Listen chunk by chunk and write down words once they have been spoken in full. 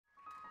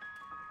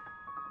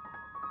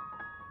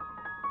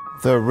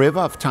The River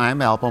of Time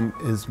album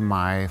is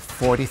my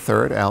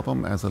 43rd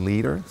album as a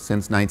leader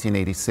since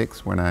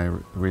 1986 when I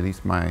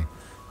released my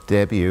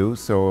debut.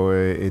 So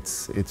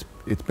it's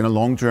been a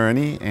long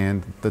journey,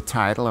 and the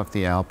title of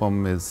the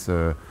album is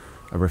a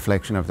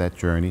reflection of that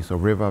journey. So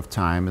River of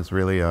Time is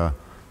really a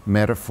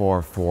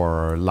metaphor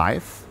for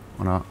life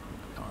in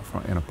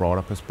a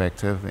broader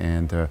perspective,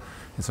 and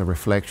it's a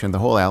reflection. The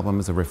whole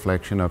album is a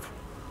reflection of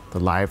the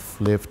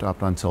life lived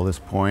up until this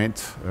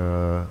point,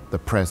 the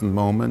present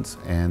moment,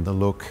 and the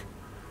look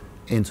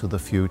into the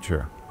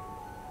future.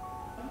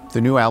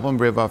 The new album,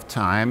 River of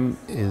Time,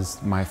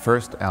 is my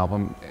first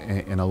album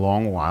in a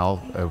long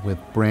while with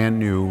brand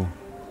new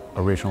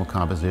original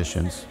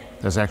compositions.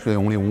 There's actually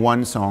only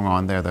one song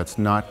on there that's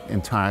not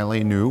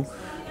entirely new.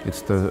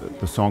 It's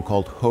the song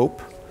called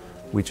Hope,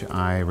 which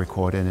I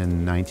recorded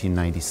in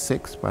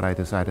 1996, but I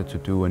decided to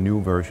do a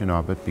new version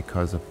of it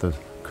because of the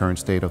current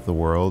state of the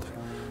world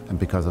and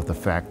because of the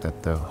fact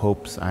that the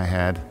hopes I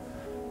had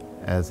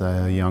as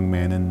a young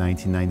man in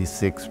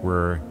 1996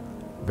 were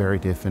very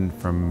different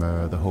from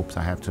the hopes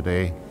I have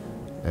today,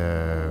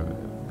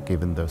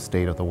 given the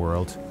state of the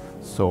world.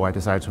 So I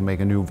decided to make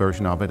a new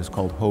version of it. It's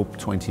called Hope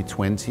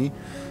 2020.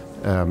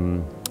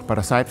 But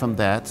aside from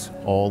that,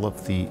 all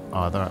of the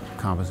other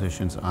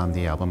compositions on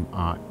the album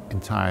are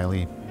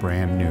entirely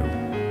brand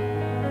new.